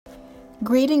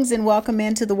Greetings and welcome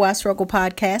into the Why Struggle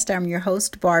podcast. I'm your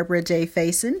host, Barbara J.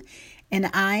 Faison,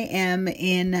 and I am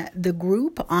in the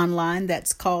group online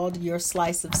that's called Your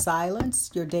Slice of Silence,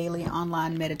 your daily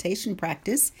online meditation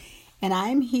practice. And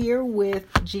I'm here with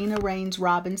Gina Rains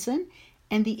Robinson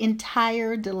and the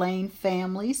entire Delane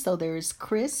family. So there's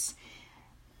Chris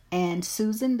and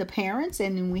Susan, the parents,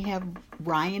 and then we have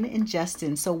Ryan and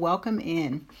Justin. So welcome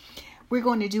in. We're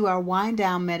going to do our wind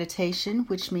down meditation,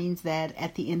 which means that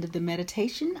at the end of the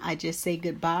meditation, I just say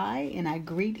goodbye and I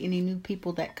greet any new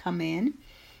people that come in.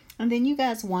 And then you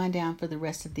guys wind down for the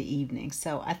rest of the evening.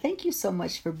 So I thank you so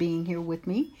much for being here with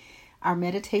me. Our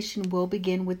meditation will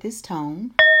begin with this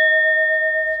tone,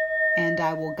 and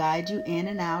I will guide you in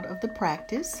and out of the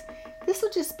practice. This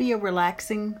will just be a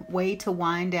relaxing way to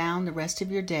wind down the rest of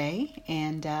your day.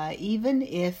 And even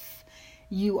if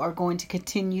you are going to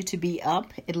continue to be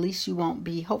up, at least you won't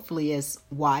be hopefully as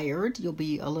wired. You'll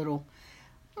be a little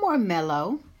more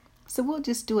mellow. So we'll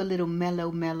just do a little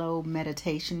mellow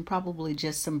meditation, probably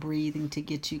just some breathing to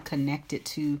get you connected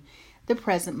to the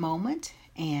present moment.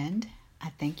 And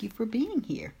I thank you for being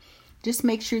here. Just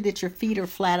make sure that your feet are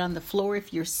flat on the floor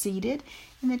if you're seated,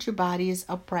 and that your body is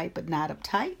upright but not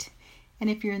uptight. And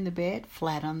if you're in the bed,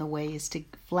 flat on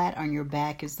your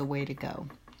back is the way to go.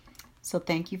 So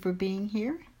thank you for being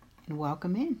here and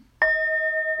welcome in.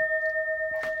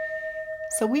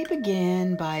 So we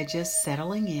begin by just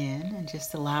settling in and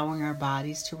just allowing our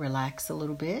bodies to relax a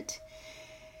little bit.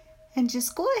 And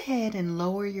just go ahead and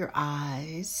lower your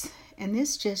eyes. And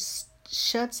this just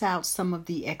shuts out some of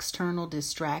the external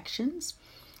distractions.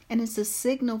 And it's a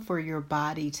signal for your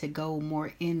body to go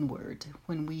more inward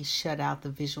when we shut out the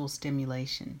visual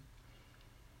stimulation.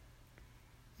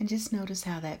 And just notice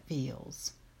how that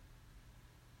feels.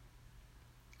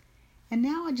 And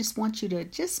now I just want you to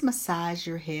just massage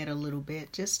your head a little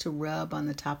bit, just to rub on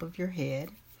the top of your head.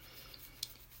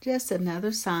 Just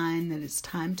another sign that it's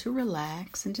time to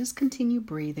relax and just continue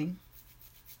breathing.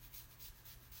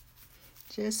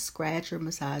 Just scratch or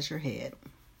massage your head.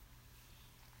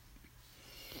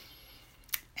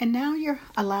 And now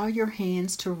allow your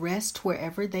hands to rest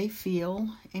wherever they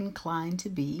feel inclined to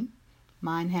be.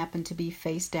 Mine happen to be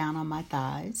face down on my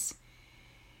thighs.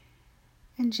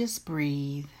 And just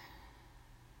breathe.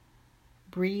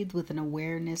 Breathe with an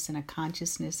awareness and a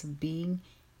consciousness of being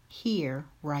here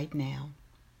right now.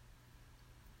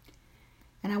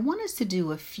 And I want us to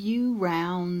do a few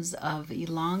rounds of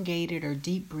elongated or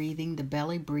deep breathing, the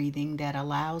belly breathing that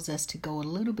allows us to go a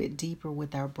little bit deeper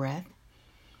with our breath.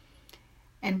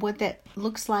 And what that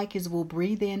looks like is we'll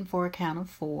breathe in for a count of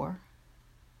 4,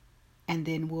 and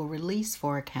then we'll release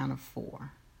for a count of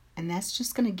 4. And that's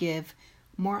just going to give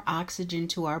more oxygen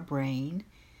to our brain,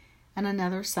 and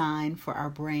another sign for our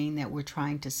brain that we're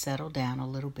trying to settle down a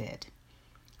little bit.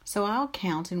 So I'll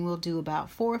count and we'll do about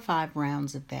 4 or 5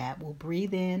 rounds of that. We'll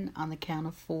breathe in on the count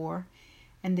of 4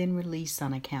 and then release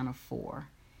on a count of 4.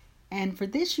 And for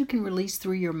this, you can release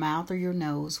through your mouth or your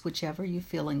nose, whichever you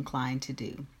feel inclined to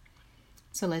do.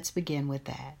 So let's begin with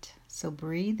that. So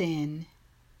breathe in,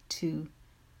 2,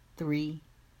 3,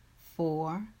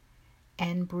 4,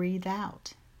 and breathe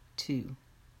out, 2,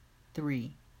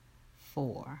 3,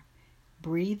 4.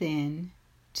 Breathe in,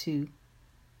 2,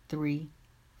 3,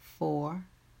 4.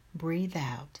 Breathe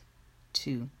out,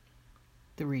 2,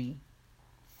 3,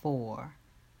 4.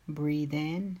 Breathe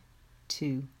in,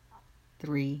 2,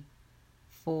 3,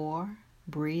 4.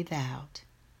 Breathe out,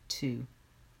 2,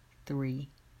 3,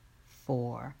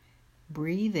 4.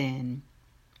 Breathe in,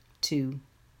 2,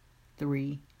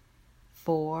 3,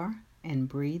 4. And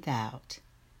breathe out,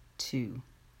 2,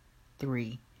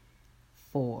 3,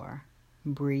 4.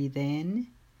 Breathe in,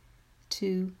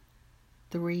 2,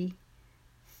 3,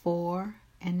 4,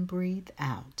 and breathe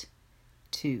out,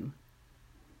 2,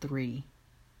 3,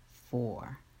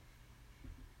 4.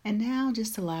 And now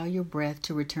just allow your breath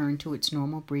to return to its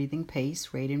normal breathing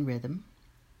pace, rate, and rhythm.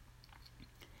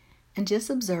 And just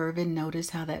observe and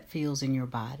notice how that feels in your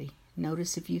body.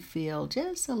 Notice if you feel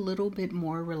just a little bit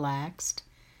more relaxed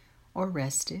or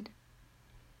rested.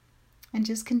 And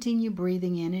just continue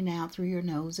breathing in and out through your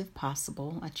nose if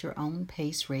possible at your own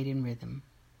pace, rate, and rhythm.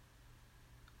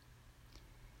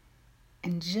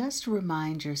 And just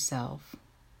remind yourself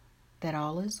that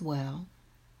all is well,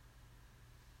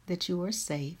 that you are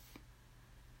safe,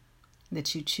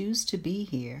 that you choose to be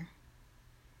here,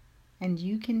 and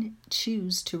you can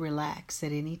choose to relax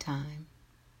at any time.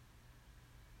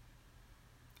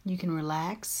 You can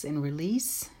relax and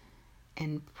release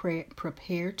and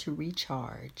prepare to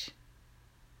recharge.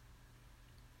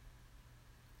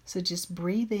 So just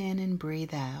breathe in and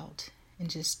breathe out and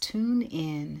just tune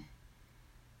in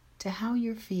to how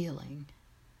you're feeling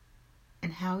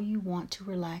how you want to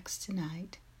relax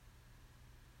tonight.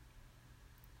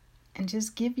 And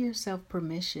just give yourself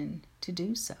permission to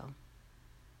do so.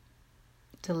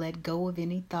 To let go of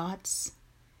any thoughts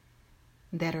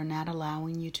that are not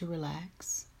allowing you to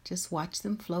relax. Just watch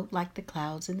them float like the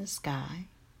clouds in the sky.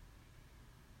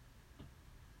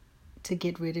 To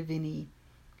get rid of any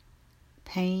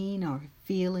pain or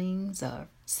feelings or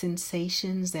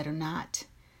sensations that are not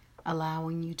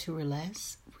allowing you to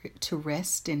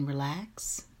rest and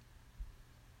relax.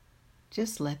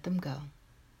 Just let them go.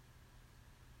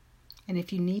 And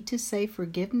if you need to say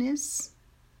forgiveness,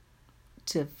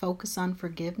 to focus on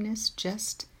forgiveness,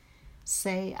 just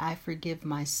say, I forgive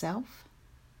myself.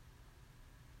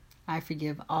 I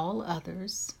forgive all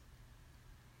others.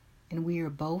 And we are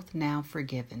both now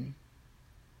forgiven.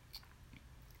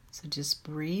 So just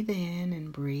breathe in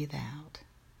and breathe out.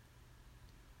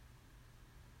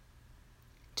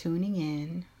 Tuning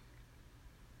in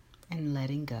and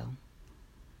letting go.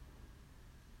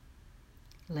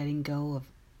 Letting go of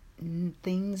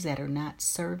things that are not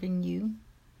serving you.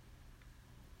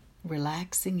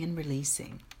 Relaxing and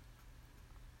releasing.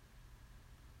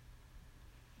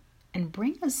 And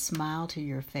bring a smile to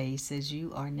your face as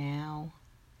you are now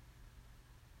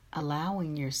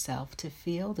allowing yourself to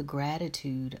feel the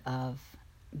gratitude of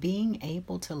being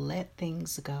able to let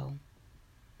things go.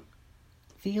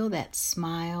 Feel that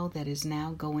smile that is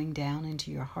now going down into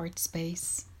your heart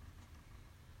space.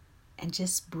 And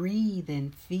just breathe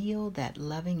and feel that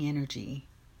loving energy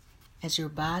as your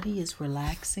body is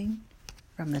relaxing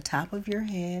from the top of your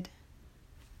head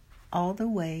all the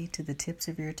way to the tips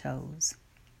of your toes.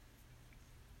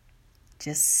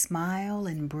 Just smile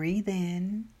and breathe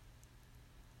in.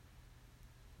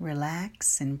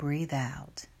 Relax and breathe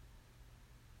out.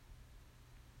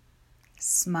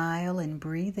 Smile and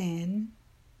breathe in.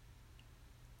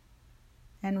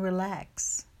 And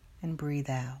relax and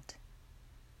breathe out.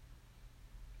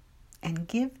 And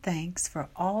give thanks for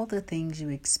all the things you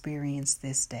experienced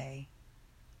this day.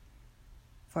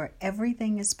 For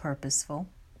everything is purposeful.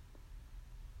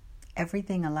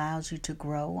 Everything allows you to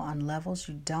grow on levels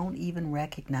you don't even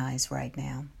recognize right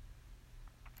now.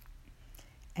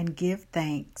 And give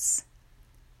thanks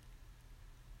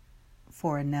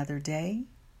for another day,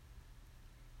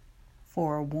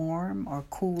 for a warm or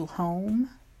cool home,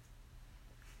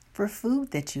 for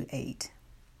food that you ate,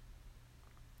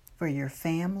 for your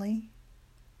family,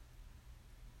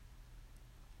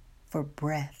 for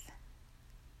breath.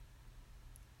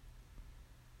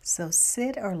 So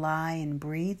sit or lie and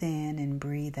breathe in and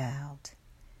breathe out.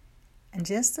 And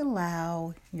just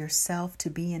allow yourself to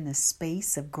be in the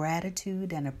space of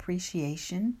gratitude and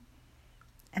appreciation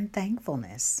and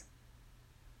thankfulness.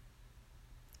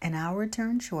 And I'll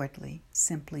return shortly.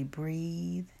 Simply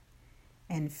breathe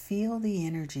and feel the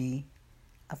energy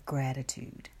of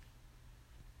gratitude.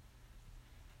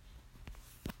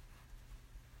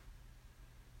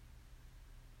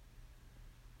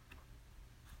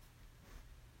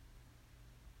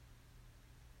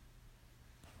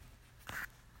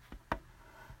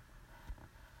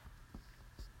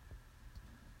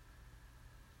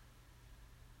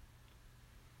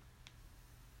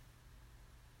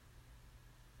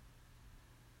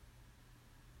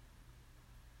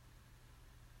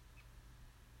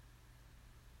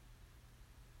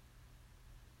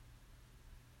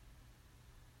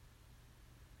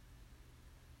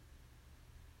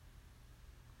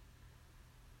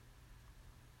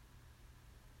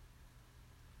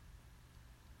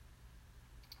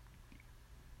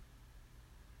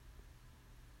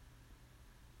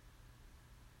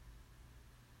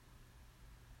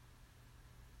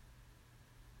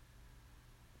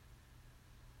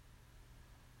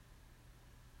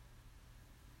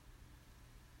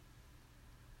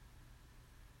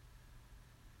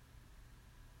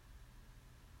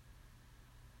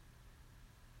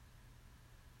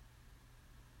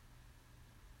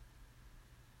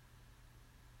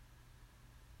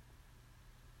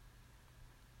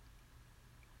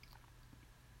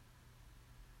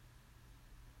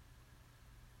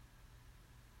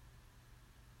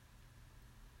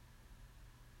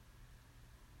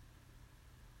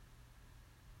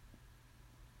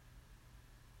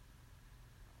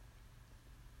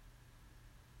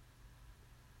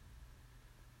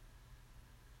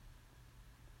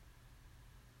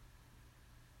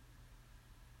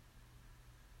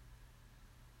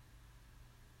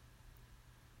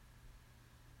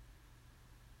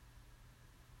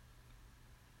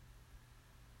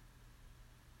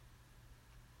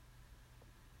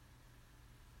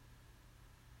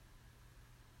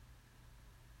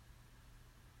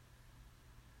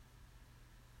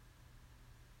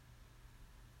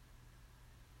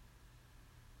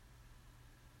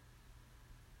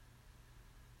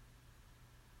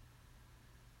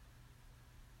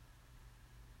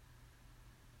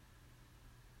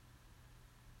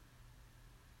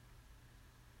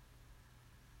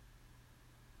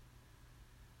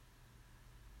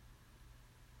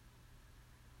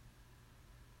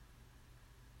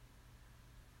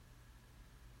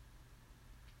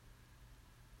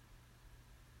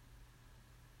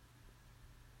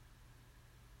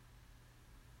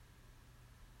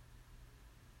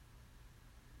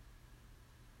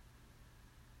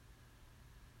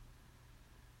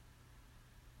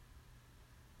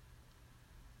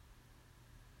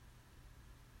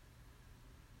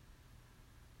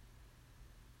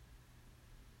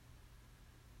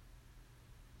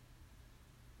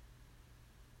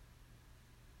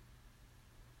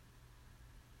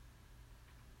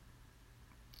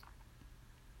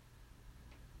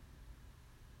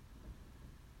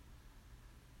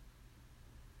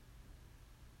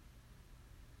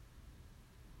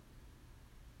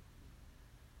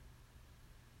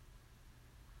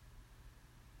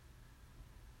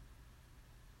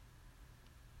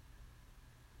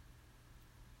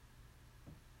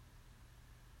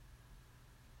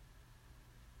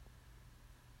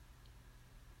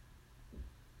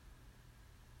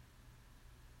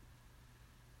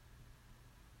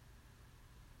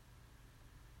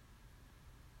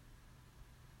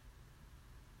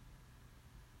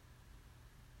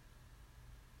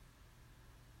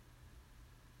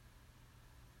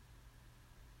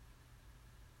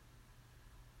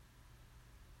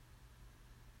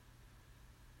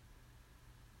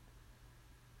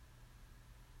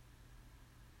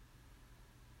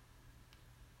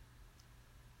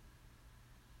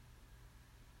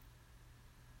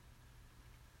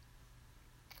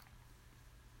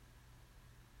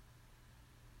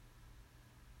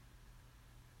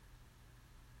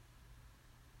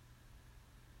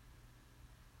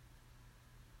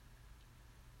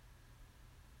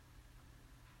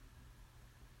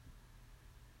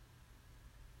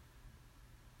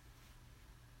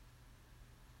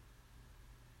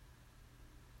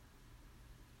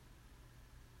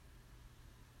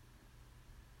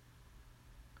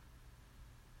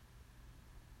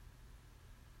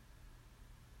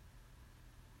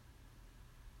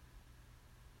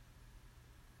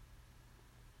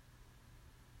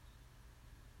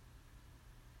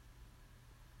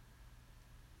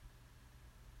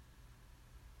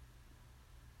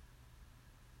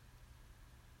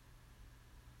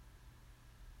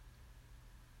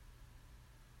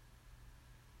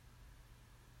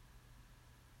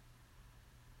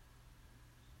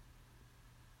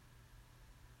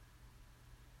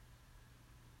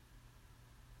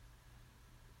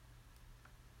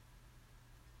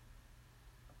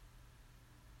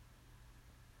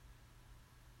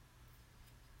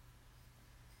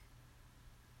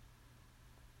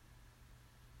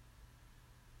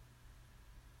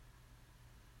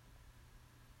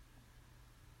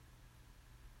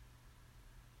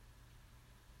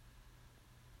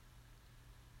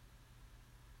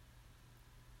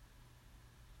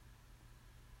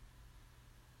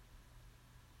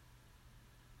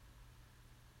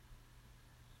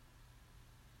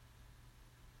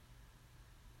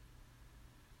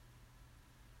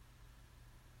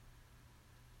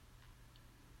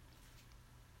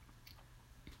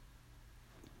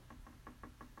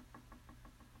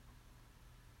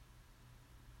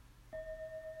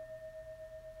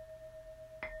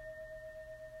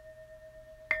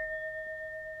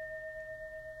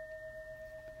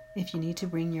 If you need to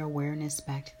bring your awareness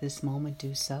back to this moment,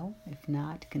 do so. If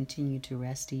not, continue to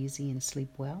rest easy and sleep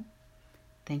well.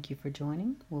 Thank you for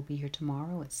joining. We'll be here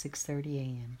tomorrow at 6:30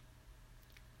 a.m.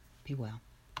 Be well.